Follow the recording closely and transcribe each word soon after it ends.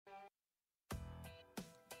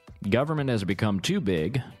Government has become too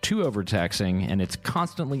big, too overtaxing, and it's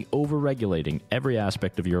constantly overregulating every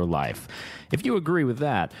aspect of your life. If you agree with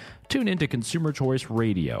that, tune into Consumer Choice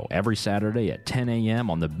Radio every Saturday at 10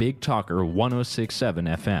 a.m. on the Big Talker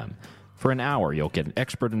 106.7 FM. For an hour, you'll get an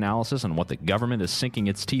expert analysis on what the government is sinking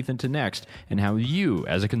its teeth into next and how you,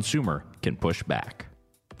 as a consumer, can push back.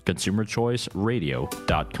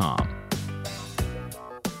 ConsumerChoiceRadio.com.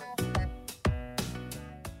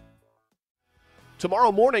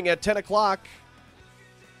 Tomorrow morning at 10 o'clock,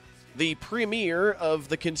 the premiere of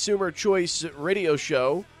the Consumer Choice Radio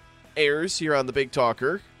Show airs here on the Big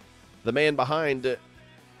Talker. The man behind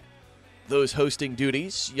those hosting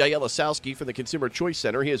duties, Yaël from the Consumer Choice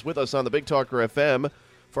Center. He is with us on the Big Talker FM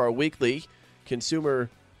for our weekly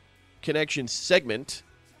Consumer Connection segment.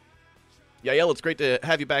 Yaël, it's great to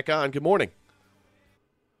have you back on. Good morning.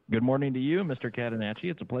 Good morning to you, Mr.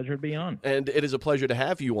 Catenacci. It's a pleasure to be on. And it is a pleasure to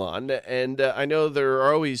have you on. And I know there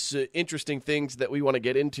are always interesting things that we want to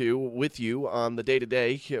get into with you on the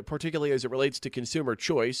day-to-day, particularly as it relates to consumer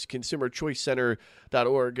choice,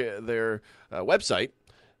 consumerchoicecenter.org, their website.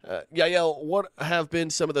 Yaël, what have been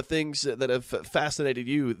some of the things that have fascinated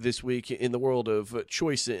you this week in the world of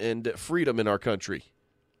choice and freedom in our country?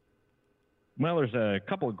 Well, there's a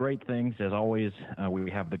couple of great things. As always,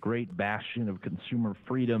 we have the great bastion of consumer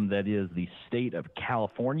freedom that is the state of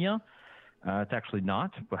California. It's actually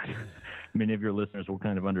not, but many of your listeners will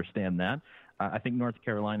kind of understand that. I think North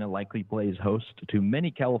Carolina likely plays host to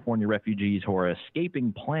many California refugees who are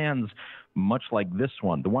escaping plans much like this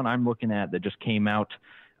one. The one I'm looking at that just came out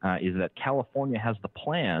is that California has the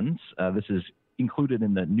plans. This is included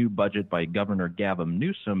in the new budget by Governor Gavin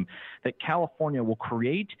Newsom, that California will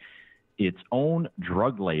create its own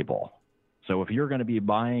drug label. So if you're going to be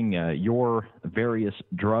buying your various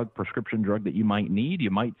prescription drug that you might need,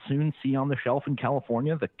 you might soon see on the shelf in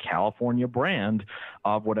California the California brand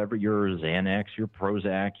of whatever your Xanax, your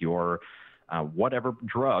Prozac, your whatever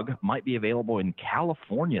drug might be available in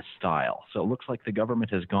California style. So it looks like the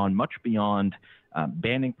government has gone much beyond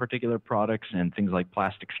banning particular products and things like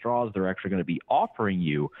plastic straws. They're actually going to be offering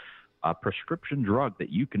you a prescription drug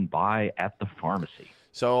that you can buy at the pharmacy.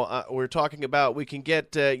 So we're talking about we can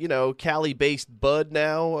get, Cali-based bud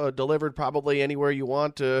now delivered probably anywhere you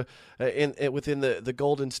want within the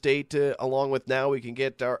Golden State, along with now we can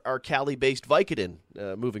get our Cali-based Vicodin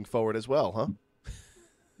moving forward as well, huh?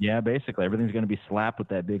 Yeah, basically. Everything's going to be slapped with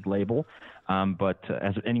that big label. But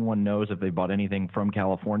as anyone knows, if they bought anything from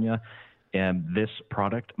California, this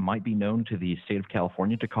product might be known to the state of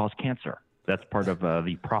California to cause cancer. That's part of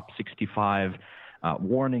the Prop 65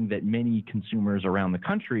 warning that many consumers around the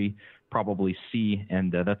country probably see,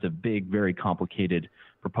 and that's a big, very complicated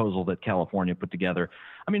proposal that California put together.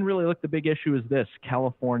 I mean, really, look, the big issue is this.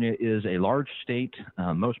 California is a large state,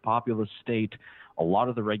 most populous state. A lot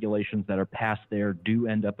of the regulations that are passed there do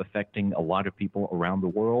end up affecting a lot of people around the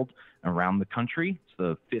world, around the country. It's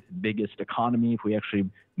the fifth biggest economy if we actually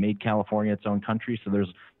made California its own country, so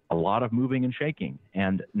there's a lot of moving and shaking.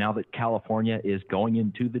 And now that California is going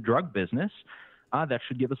into the drug business, that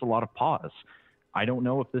should give us a lot of pause. I don't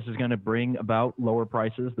know if this is going to bring about lower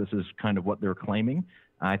prices. This is kind of what they're claiming.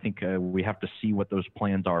 I think we have to see what those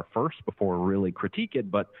plans are first before we really critique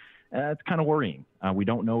it, but it's kind of worrying. We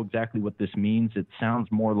don't know exactly what this means. It sounds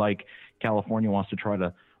more like California wants to try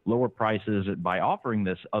to lower prices by offering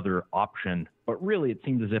this other option, but really it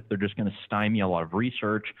seems as if they're just going to stymie a lot of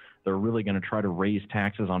research. They're really going to try to raise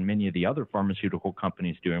taxes on many of the other pharmaceutical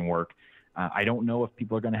companies doing work. I don't know if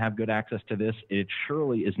people are going to have good access to this. It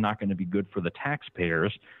surely is not going to be good for the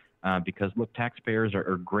taxpayers because, look, taxpayers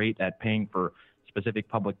are great at paying for specific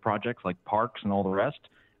public projects like parks and all the rest.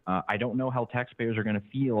 I don't know how taxpayers are going to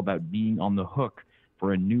feel about being on the hook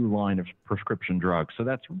for a new line of prescription drugs. So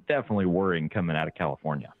that's definitely worrying coming out of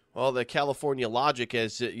California. Well, the California logic,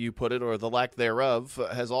 as you put it, or the lack thereof,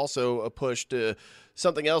 has also pushed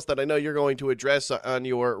something else that I know you're going to address on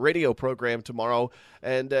your radio program tomorrow,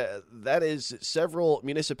 and that is several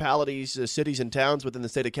municipalities, cities, and towns within the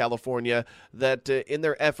state of California that in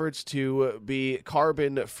their efforts to be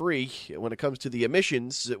carbon-free when it comes to the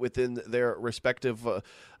emissions within their respective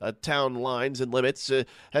town lines and limits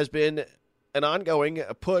has been an ongoing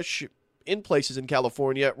push in places in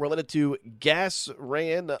California related to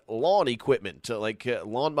gas-ran lawn equipment, like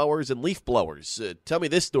lawnmowers and leaf blowers. Tell me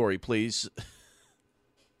this story, please.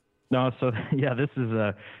 No, so, yeah, this is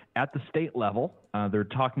at the state level. They're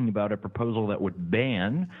talking about a proposal that would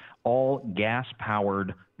ban all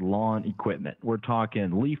gas-powered lawn equipment. We're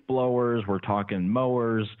talking leaf blowers, we're talking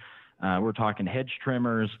mowers, we're talking hedge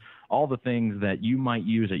trimmers, all the things that you might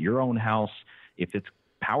use at your own house if it's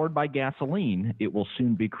powered by gasoline, it will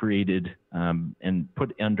soon be created and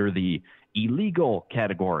put under the illegal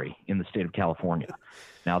category in the state of California.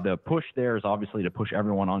 Now, the push there is obviously to push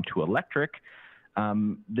everyone onto electric.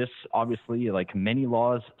 This obviously, like many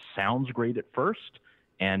laws, sounds great at first,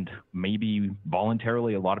 and maybe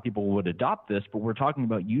voluntarily a lot of people would adopt this, but we're talking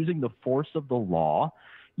about using the force of the law,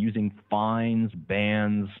 using fines,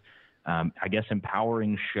 bans, I guess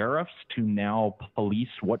empowering sheriffs to now police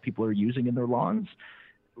what people are using in their lawns.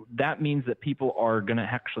 That means that people are going to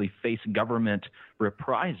actually face government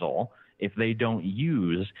reprisal if they don't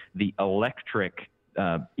use the electric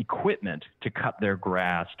equipment to cut their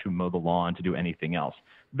grass, to mow the lawn, to do anything else.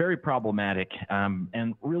 Very problematic.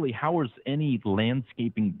 And really, how is any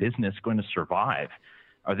landscaping business going to survive?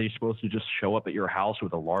 Are they supposed to just show up at your house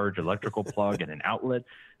with a large electrical plug and an outlet?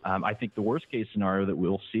 I think the worst case scenario that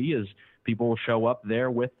we'll see is people will show up there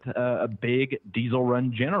with a big diesel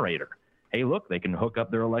run generator. Hey, look, they can hook up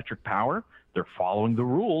their electric power. They're following the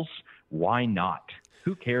rules. Why not?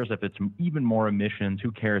 Who cares if it's even more emissions?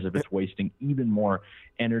 Who cares if it's wasting even more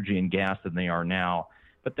energy and gas than they are now?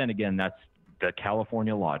 But then again, that's the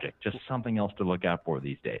California logic, just something else to look out for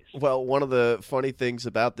these days. Well, one of the funny things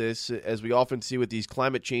about this, as we often see with these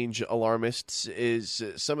climate change alarmists, is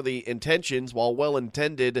some of the intentions, while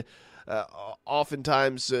well-intended,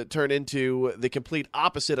 oftentimes turn into the complete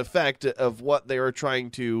opposite effect of what they are trying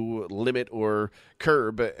to limit or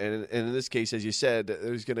curb. And in this case, as you said,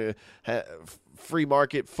 there's going to have free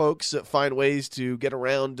market folks find ways to get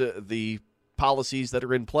around the policies that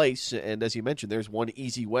are in place. And as you mentioned, there's one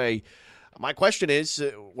easy way. My question is,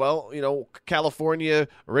 California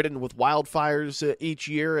ridden with wildfires each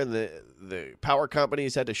year, and the power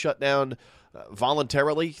companies had to shut down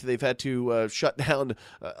voluntarily. They've had to shut down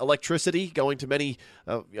electricity going to many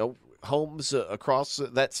homes across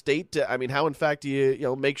that state. I mean, how in fact do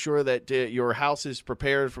you make sure that your house is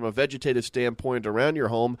prepared from a vegetative standpoint around your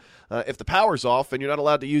home if the power's off and you're not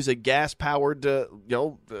allowed to use a gas-powered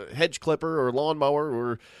hedge clipper or lawnmower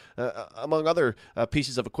or among other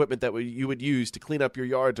pieces of equipment that you would use to clean up your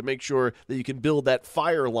yard to make sure that you can build that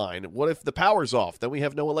fire line? What if the power's off? Then we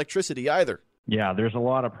have no electricity either. Yeah, there's a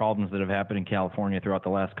lot of problems that have happened in California throughout the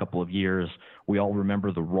last couple of years. We all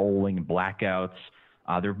remember the rolling blackouts.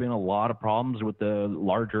 There have been a lot of problems with the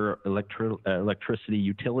larger electricity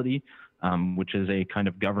utility, which is a kind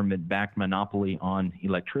of government-backed monopoly on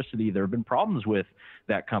electricity. There have been problems with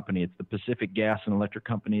that company. It's the Pacific Gas and Electric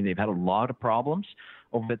Company. They've had a lot of problems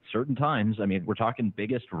over at certain times. I mean, we're talking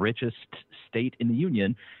biggest, richest state in the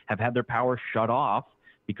union have had their power shut off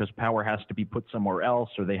because power has to be put somewhere else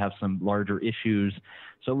or they have some larger issues.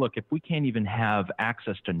 So look, if we can't even have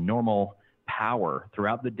access to normal power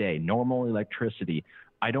throughout the day, normal electricity,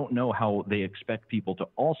 I don't know how they expect people to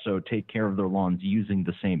also take care of their lawns using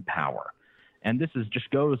the same power. And this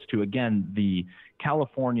just goes to, again, the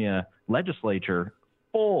California legislature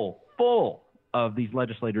full of these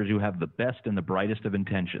legislators who have the best and the brightest of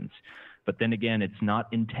intentions. But then again, it's not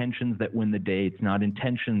intentions that win the day. It's not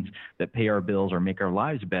intentions that pay our bills or make our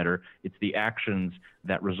lives better. It's the actions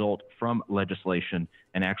that result from legislation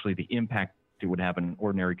and actually the impact it would have on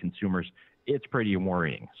ordinary consumers. It's pretty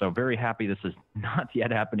worrying. So very happy this is not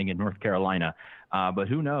yet happening in North Carolina. But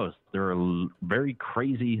who knows? There are very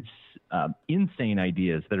crazy, insane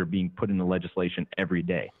ideas that are being put in the legislation every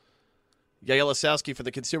day. Yaël Osowski from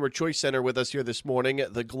the Consumer Choice Center with us here this morning.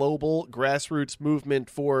 The global grassroots movement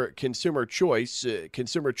for consumer choice,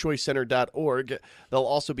 consumerchoicecenter.org. They'll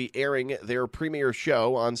also be airing their premiere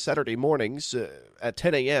show on Saturday mornings at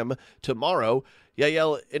 10 a.m. tomorrow.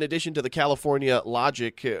 Yaël, in addition to the California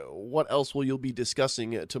logic, what else will you be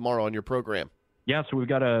discussing tomorrow on your program? Yeah, so we've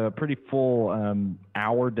got a pretty full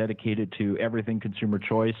hour dedicated to everything consumer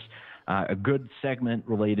choice. A good segment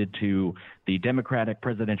related to the Democratic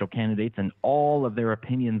presidential candidates and all of their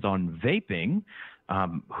opinions on vaping.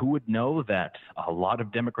 Who would know that a lot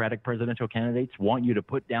of Democratic presidential candidates want you to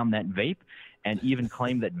put down that vape and even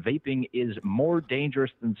claim that vaping is more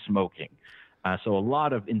dangerous than smoking? So a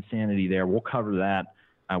lot of insanity there. We'll cover that.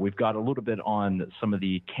 We've got a little bit on some of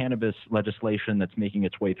the cannabis legislation that's making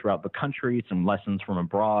its way throughout the country, some lessons from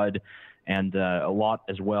abroad, and a lot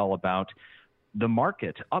as well about the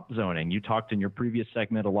market, upzoning. You talked in your previous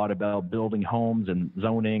segment a lot about building homes and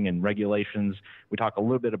zoning and regulations. We talk a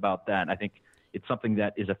little bit about that. I think it's something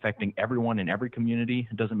that is affecting everyone in every community.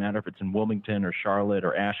 It doesn't matter if it's in Wilmington or Charlotte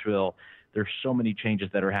or Asheville. There's so many changes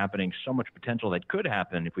that are happening, so much potential that could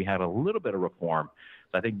happen if we had a little bit of reform.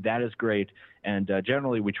 So I think that is great. And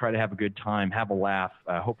generally, we try to have a good time, have a laugh.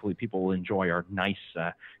 Hopefully, people will enjoy our nice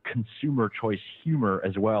consumer choice humor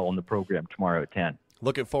as well on the program tomorrow at 10.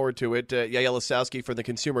 Looking forward to it. Yaël Lisowski from the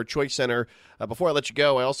Consumer Choice Center. Before I let you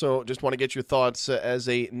go, I also just want to get your thoughts as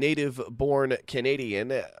a native-born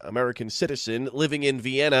Canadian, American citizen living in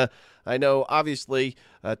Vienna. I know, obviously,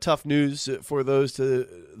 tough news for those to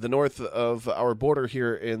the north of our border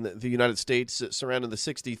here in the United States, surrounding the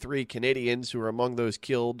 63 Canadians who are among those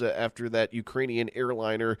killed after that Ukrainian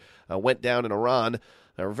airliner went down in Iran.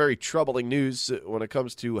 Very troubling news when it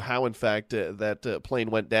comes to how, in fact, that plane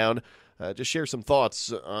went down. Just share some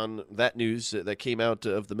thoughts on that news that came out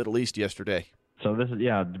of the Middle East yesterday. So this is,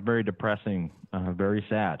 very depressing, very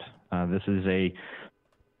sad. This is a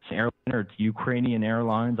airliner. It's Ukrainian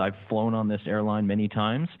Airlines. I've flown on this airline many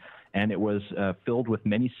times, and it was filled with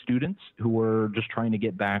many students who were just trying to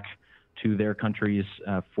get back to their countries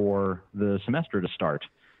for the semester to start.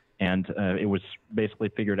 And it was basically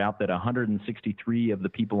figured out that 163 of the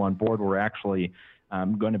people on board were actually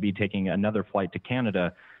going to be taking another flight to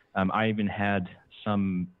Canada. I even had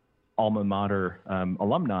some alma mater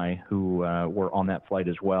alumni who were on that flight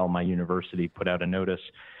as well. My university put out a notice.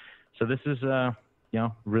 So this is,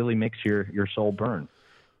 really makes your soul burn.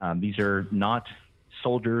 These are not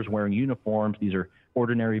soldiers wearing uniforms. These are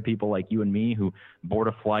ordinary people like you and me who board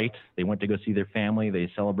a flight. They went to go see their family.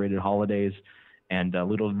 They celebrated holidays. And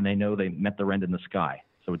little did they know they met the rent in the sky.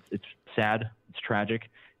 So it's sad. It's tragic.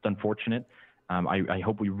 It's unfortunate. I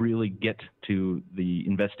hope we really get to the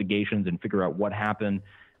investigations and figure out what happened.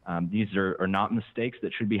 These are not mistakes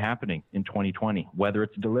that should be happening in 2020, whether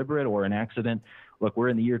it's deliberate or an accident. Look, we're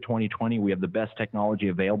in the year 2020. We have the best technology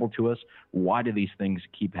available to us. Why do these things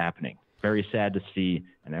keep happening? Very sad to see,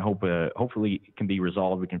 and I hope hopefully it can be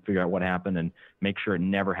resolved. We can figure out what happened and make sure it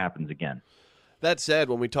never happens again. That said,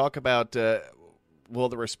 when we talk about the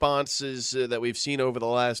responses that we've seen over the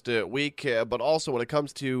last week, but also when it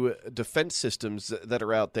comes to defense systems that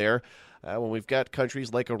are out there, when we've got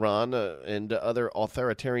countries like Iran and other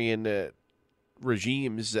authoritarian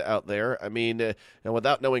regimes out there. I mean, and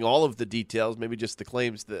without knowing all of the details, maybe just the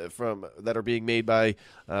claims that are being made by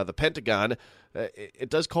the Pentagon, it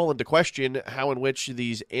does call into question how in which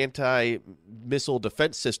these anti-missile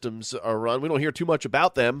defense systems are run. We don't hear too much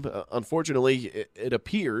about them. Unfortunately, it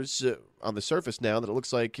appears on the surface now that it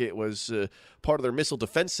looks like it was part of their missile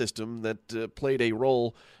defense system that played a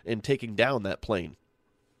role in taking down that plane.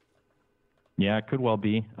 Yeah, it could well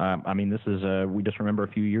be. This is, we just remember a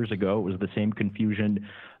few years ago, it was the same confusion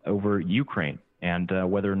over Ukraine and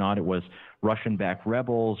whether or not it was Russian-backed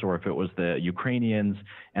rebels or if it was the Ukrainians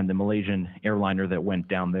and the Malaysian airliner that went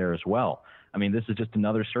down there as well. I mean, this is just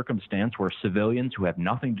another circumstance where civilians who have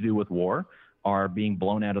nothing to do with war are being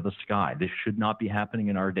blown out of the sky. This should not be happening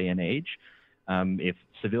in our day and age. If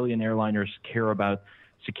civilian airliners care about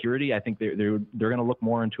security, I think they're going to look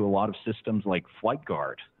more into a lot of systems like Flight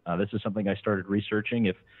Guard. This is something I started researching.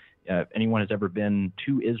 If anyone has ever been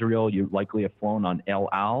to Israel, you likely have flown on El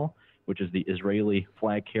Al, which is the Israeli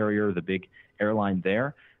flag carrier, the big airline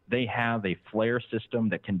there. They have a flare system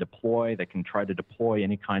that can try to deploy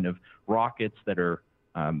any kind of rockets that are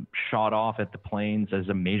shot off at the planes as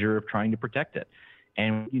a measure of trying to protect it.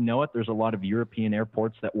 And you know it, there's a lot of European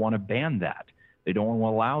airports that want to ban that. They don't want to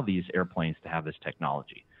allow these airplanes to have this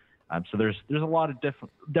technology. So there's a lot of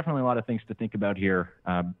definitely a lot of things to think about here.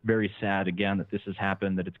 Very sad again that this has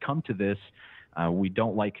happened, that it's come to this. We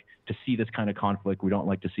don't like to see this kind of conflict. We don't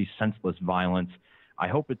like to see senseless violence. I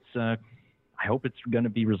hope it's going to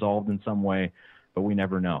be resolved in some way, but we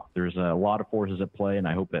never know. There's a lot of forces at play, and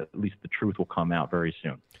I hope that at least the truth will come out very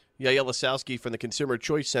soon. Yaël Lisowski from the Consumer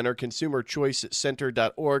Choice Center,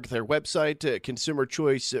 consumerchoicecenter.org. Their website, Consumer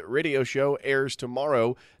Choice Radio Show, airs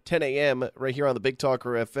tomorrow, 10 a.m. right here on the Big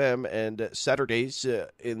Talker FM, and Saturdays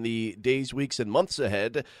in the days, weeks, and months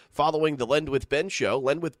ahead, following the Lend with Ben show.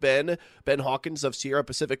 Lend with Ben Hawkins of Sierra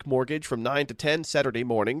Pacific Mortgage from 9 to 10 Saturday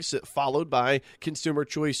mornings, followed by Consumer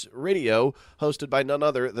Choice Radio, hosted by none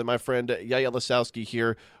other than my friend Yaël Lisowski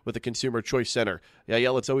here with the Consumer Choice Center.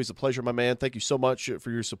 Yaël, it's always a pleasure, my man. Thank you so much for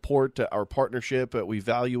your support, our partnership. We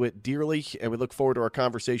value it dearly, and we look forward to our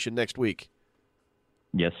conversation next week.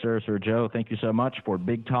 Yes, sir, Sir Joe. Thank you so much for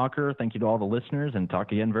Big Talker. Thank you to all the listeners, and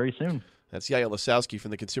talk again very soon. That's Yaël Lisowski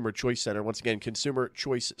from the Consumer Choice Center. Once again,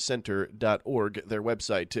 consumerchoicecenter.org, their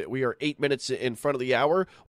website. We are 8 minutes in front of the hour.